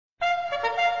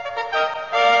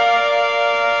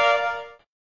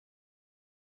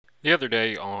The other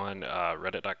day on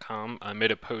Reddit.com, I made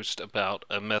a post about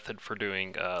a method for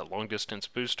doing long distance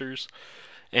boosters.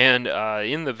 And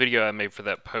in the video I made for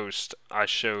that post, I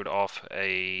showed off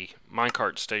a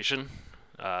Minecart Station,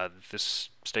 this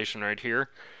station right here.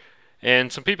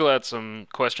 And some people had some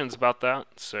questions about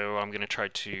that, so I'm going to try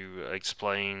to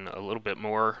explain a little bit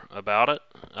more about it.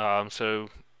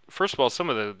 First of all,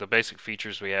 some of the basic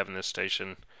features we have in this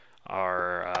station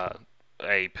are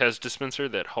a Pez dispenser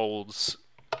that holds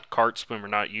carts when we're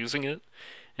not using it,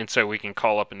 and so we can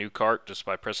call up a new cart just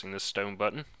by pressing this stone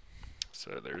button.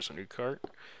 So there's a new cart,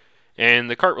 and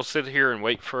the cart will sit here and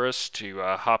wait for us to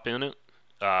hop in it.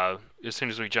 As soon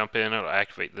as we jump in, it'll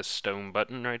activate this stone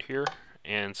button right here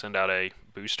and send out a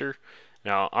booster.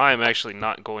 Now I'm actually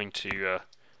not going to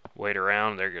wait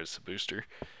around. There goes the booster,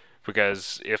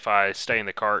 because if I stay in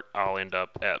the cart, I'll end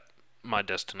up at my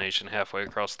destination halfway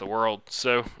across the world.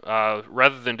 So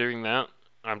rather than doing that,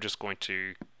 I'm just going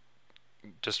to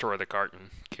destroy the cart and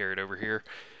carry it over here.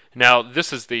 Now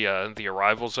this is the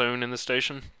arrival zone in the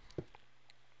station,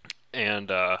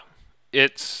 and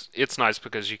it's nice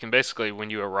because you can basically,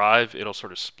 when you arrive, it'll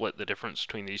sort of split the difference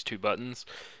between these two buttons,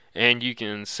 and you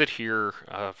can sit here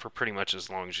for pretty much as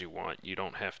long as you want. You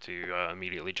don't have to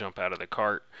immediately jump out of the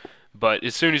cart, but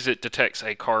as soon as it detects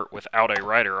a cart without a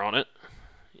rider on it,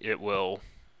 it will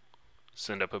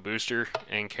send up a booster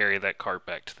and carry that cart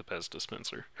back to the Pez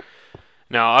dispenser.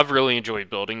 Now, I've really enjoyed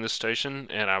building this station,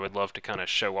 and I would love to kind of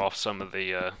show off some of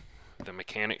the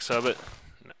mechanics of it.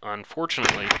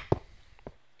 Unfortunately,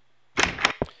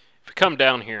 if we come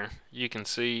down here, you can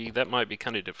see that might be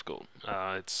kind of difficult.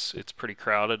 It's pretty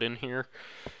crowded in here,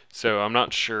 so I'm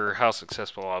not sure how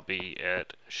successful I'll be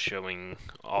at showing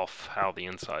off how the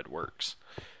inside works.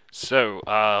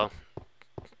 So,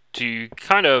 to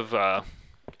kind of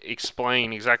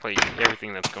explain exactly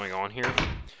everything that's going on here,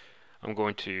 I'm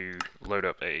going to load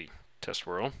up a test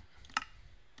world,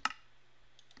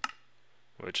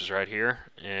 which is right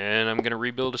here, and I'm going to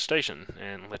rebuild a station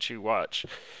and let you watch.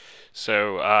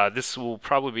 So this will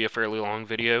probably be a fairly long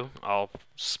video. I'll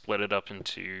split it up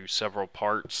into several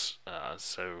parts,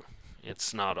 so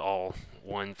it's not all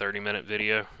one 30-minute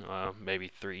video, maybe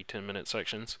three 10-minute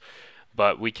sections.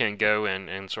 But we can go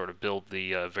and sort of build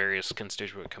the various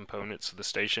constituent components of the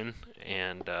station,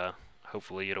 and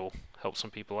hopefully it'll help some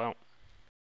people out.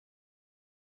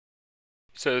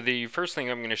 So the first thing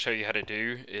I'm going to show you how to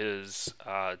do is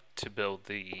to build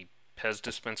the Pez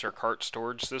dispenser cart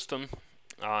storage system.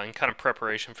 In kind of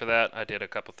preparation for that, I did a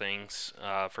couple things.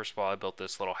 First of all, I built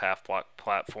this little half block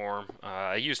platform.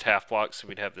 I used half blocks so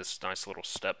we'd have this nice little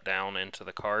step down into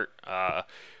the cart,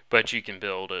 but you can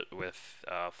build it with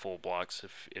full blocks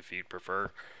if you'd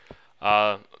prefer.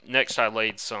 Next, I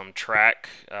laid some track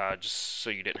just so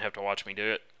you didn't have to watch me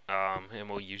do it, and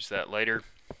we'll use that later.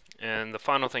 And the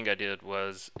final thing I did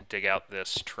was dig out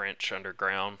this trench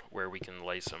underground where we can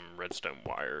lay some redstone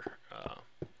wire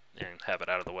and have it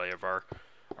out of the way of our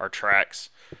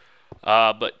tracks.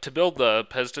 But to build the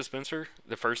Pez dispenser,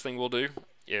 the first thing we'll do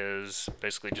is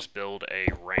basically just build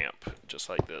a ramp just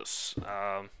like this.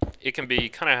 It can be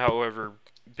kind of however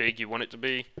big you want it to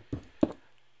be.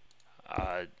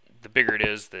 The bigger it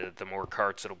is, the more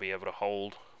carts it'll be able to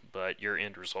hold, but your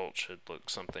end result should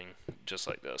look something just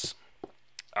like this.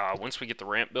 Once we get the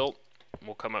ramp built,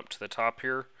 we'll come up to the top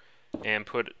here and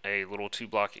put a little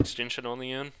 2-block extension on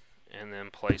the end, and then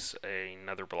place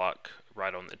another block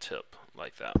right on the tip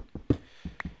like that.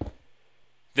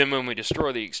 Then when we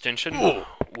destroy the extension,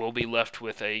 we'll be left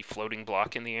with a floating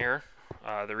block in the air.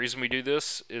 The reason we do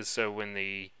this is so when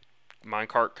the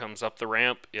minecart comes up the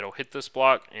ramp, it'll hit this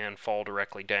block and fall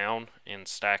directly down and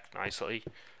stack nicely.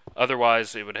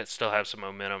 Otherwise, it would still have some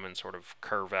momentum and sort of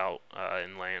curve out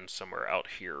and land somewhere out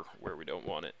here where we don't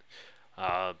want it.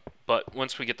 But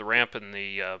once we get the ramp and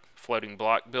the floating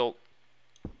block built,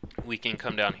 we can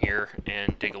come down here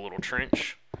and dig a little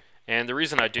trench. And the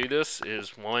reason I do this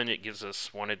is, one, it gives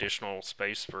us one additional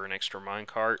space for an extra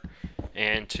minecart,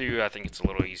 and two, I think it's a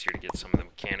little easier to get some of the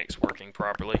mechanics working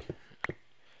properly.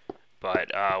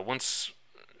 But once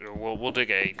we'll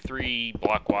dig a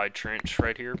 3-block wide trench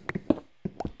right here.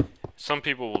 Some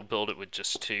people will build it with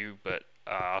just 2, but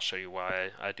I'll show you why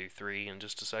I do 3 in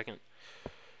just a second.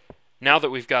 Now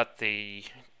that we've got the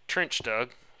trench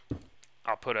dug,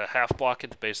 I'll put a half block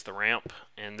at the base of the ramp,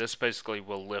 and this basically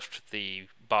will lift the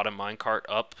bottom minecart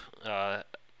up a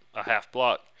half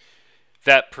block.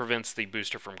 That prevents the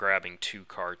booster from grabbing 2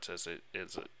 carts as it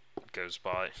goes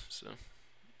by. So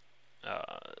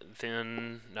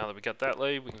then, now that we got that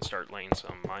laid, we can start laying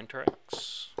some minecart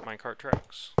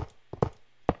tracks.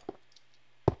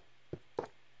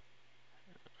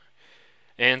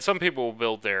 And some people will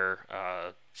build their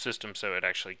system so it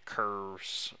actually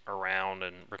curves around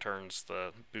and returns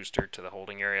the booster to the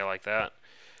holding area like that.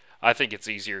 I think it's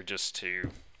easier just to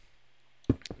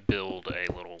build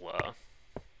a little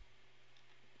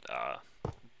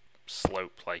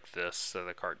slope like this so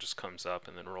the cart just comes up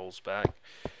and then rolls back.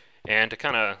 And to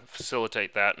kind of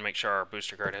facilitate that and make sure our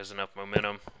booster cart has enough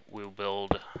momentum, we'll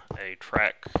build a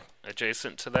track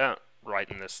adjacent to that right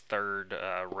in this third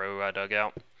row I dug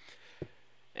out.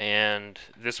 And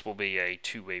this will be a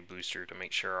two-way booster to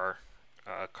make sure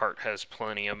our cart has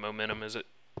plenty of momentum as it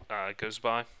goes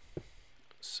by.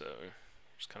 So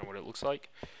here's kind of what it looks like.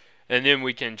 And then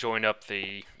we can join up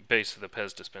the base of the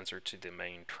Pez dispenser to the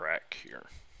main track here.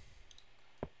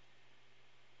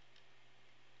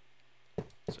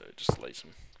 So just lay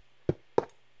some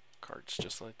carts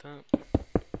just like that.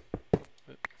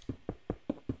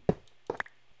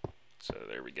 So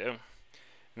there we go.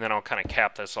 And then I'll kind of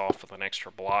cap this off with an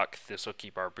extra block. This will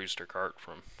keep our booster cart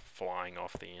from flying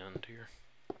off the end here.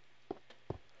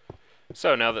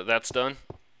 So now that that's done,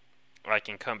 I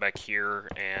can come back here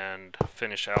and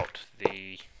finish out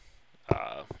the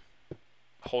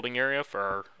holding area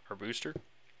for our booster.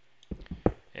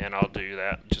 And I'll do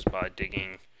that just by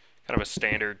digging kind of a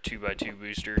standard 2x2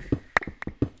 booster.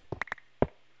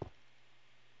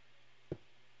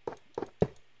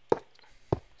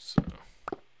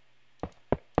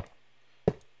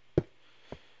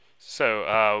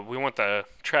 So we want the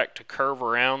track to curve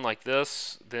around like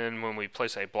this. Then when we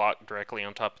place a block directly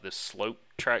on top of this slope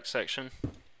track section,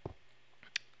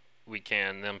 we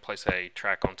can then place a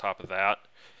track on top of that,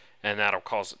 and that'll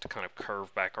cause it to kind of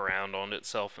curve back around on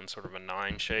itself in sort of a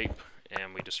 9 shape,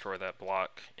 and we destroy that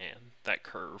block and that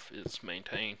curve is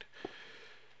maintained.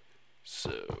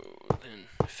 So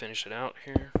then finish it out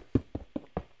here.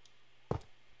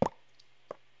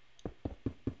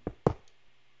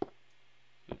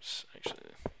 Oops, actually,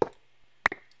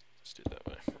 let's do it that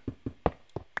way.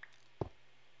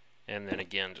 And then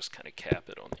again, just kind of cap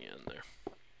it on the end there.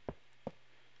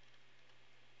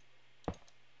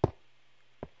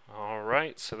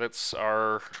 Alright, so that's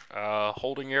our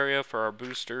holding area for our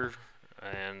booster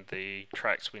and the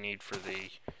tracks we need for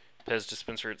the Pez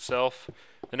dispenser itself.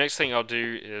 The next thing I'll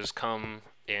do is come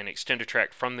and extend a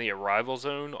track from the arrival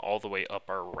zone all the way up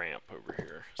our ramp over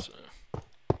here. So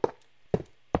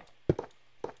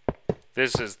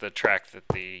this is the track that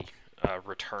the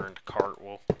returned cart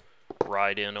will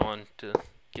ride in on to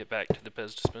get back to the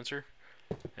Pez dispenser,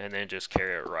 and then just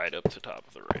carry it right up to the top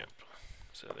of the ramp.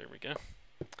 So there we go.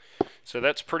 So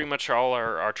that's pretty much all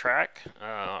our track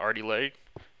already laid.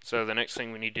 So the next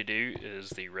thing we need to do is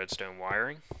the redstone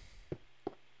wiring.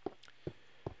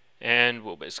 And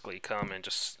we'll basically come and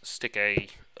just stick a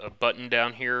button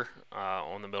down here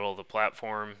on the middle of the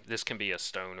platform. This can be a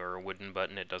stone or a wooden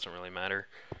button, it doesn't really matter.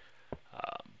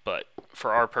 But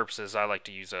for our purposes, I like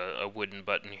to use a wooden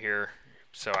button here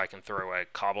so I can throw a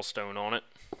cobblestone on it.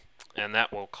 And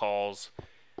that will cause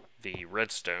the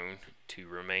redstone to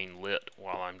remain lit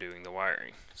while I'm doing the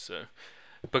wiring. So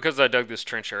because I dug this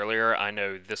trench earlier, I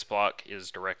know this block is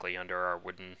directly under our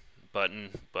wooden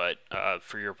button, but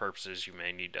for your purposes you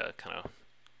may need to kind of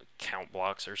count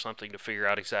blocks or something to figure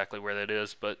out exactly where that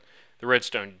is. But the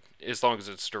redstone, as long as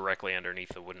it's directly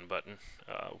underneath the wooden button,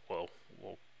 will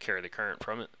carry the current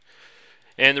from it.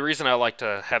 And the reason I like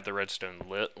to have the redstone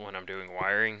lit when I'm doing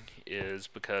wiring is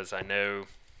because I know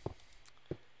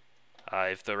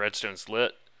if the redstone's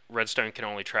lit, redstone can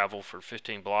only travel for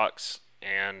 15 blocks,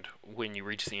 and when you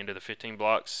reach the end of the 15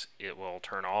 blocks, it will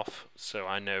turn off. So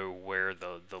I know where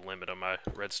the limit of my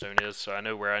redstone is, so I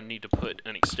know where I need to put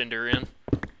an extender in.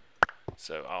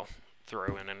 So I'll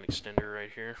throw in an extender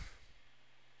right here.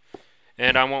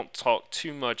 And I won't talk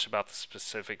too much about the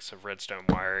specifics of redstone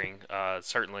wiring.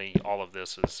 Certainly all of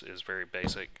this is very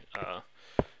basic.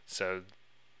 So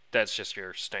that's just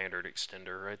your standard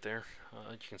extender right there.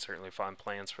 You can certainly find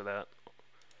plans for that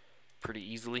pretty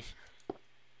easily.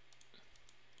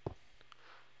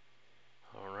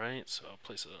 Alright, so I'll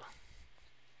place a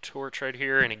torch right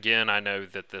here, and again I know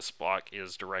that this block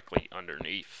is directly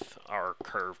underneath our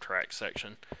curved track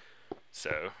section.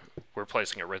 So we're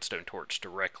placing a redstone torch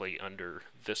directly under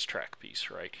this track piece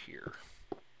right here.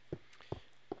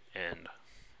 And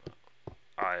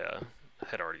I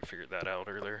had already figured that out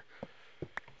earlier.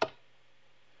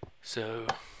 So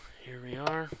here we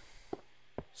are.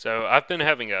 So I've been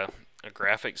having a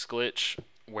graphics glitch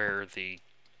where the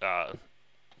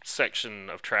section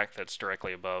of track that's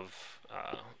directly above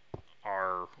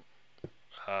our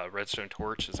redstone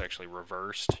torch is actually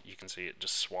reversed. You can see it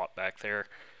just swap back there.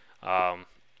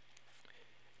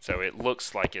 So it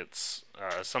looks like it's,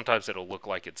 sometimes it'll look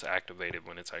like it's activated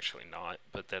when it's actually not,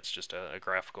 but that's just a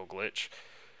graphical glitch.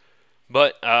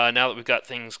 But now that we've got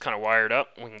things kind of wired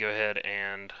up, we can go ahead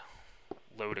and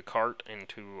load a cart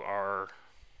into our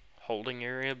holding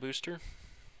area booster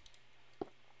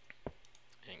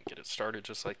and get it started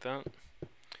just like that.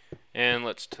 And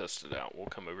let's test it out. We'll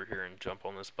come over here and jump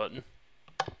on this button,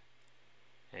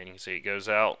 and you can see it goes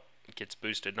out, it gets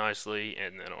boosted nicely,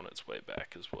 and then on its way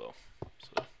back as well.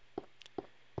 So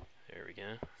there we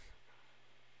go.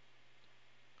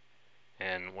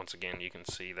 And once again, you can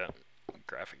see that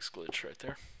graphics glitch right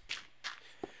there.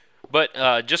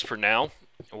 But just for now,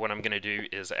 what I'm going to do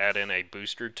is add in a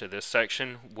booster to this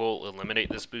section. We'll eliminate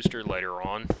this booster later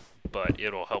on, but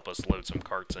it'll help us load some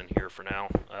carts in here for now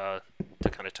to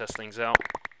kind of test things out.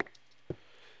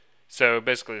 So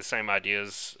basically the same idea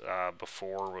as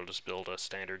before. We'll just build a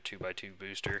standard 2x2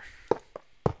 booster.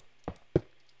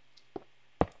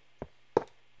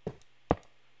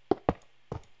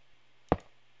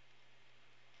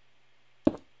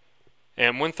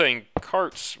 And one thing,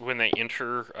 carts, when they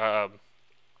enter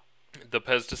the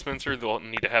Pez dispenser, they'll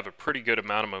need to have a pretty good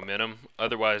amount of momentum.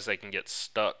 Otherwise, they can get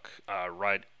stuck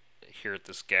right here at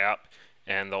this gap,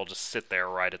 and they'll just sit there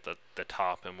right at the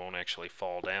top and won't actually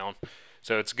fall down.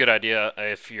 So it's a good idea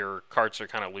if your carts are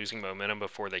kind of losing momentum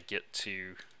before they get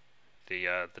to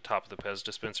the top of the Pez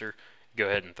dispenser, go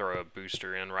ahead and throw a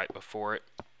booster in right before it.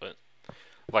 But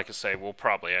like I say, we'll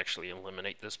probably actually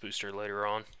eliminate this booster later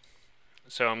on.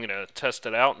 So I'm going to test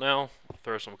it out now,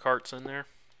 throw some carts in there.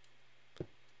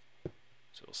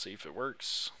 So we'll see if it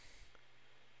works.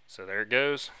 So there it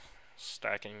goes,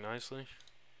 stacking nicely.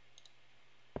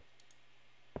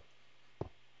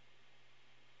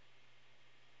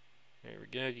 There we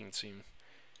go, you can see them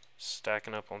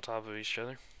stacking up on top of each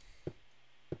other.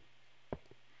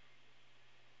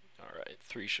 Alright,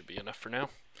 3 should be enough for now.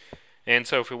 And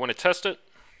so if we want to test it,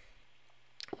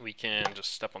 we can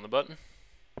just step on the button.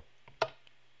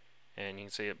 And you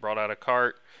can see it brought out a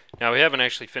cart. Now we haven't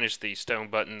actually finished the stone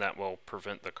button that will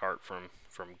prevent the cart from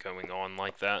going on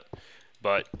like that.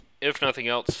 But if nothing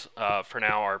else, for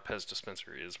now our Pez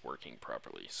dispenser is working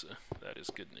properly, so that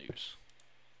is good news.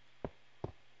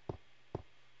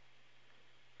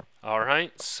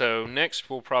 Alright, so next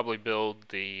we'll probably build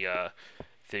the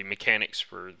mechanics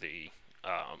for the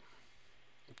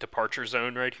departure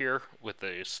zone right here with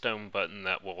the stone button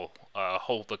that will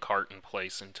hold the cart in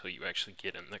place until you actually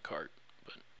get in the cart.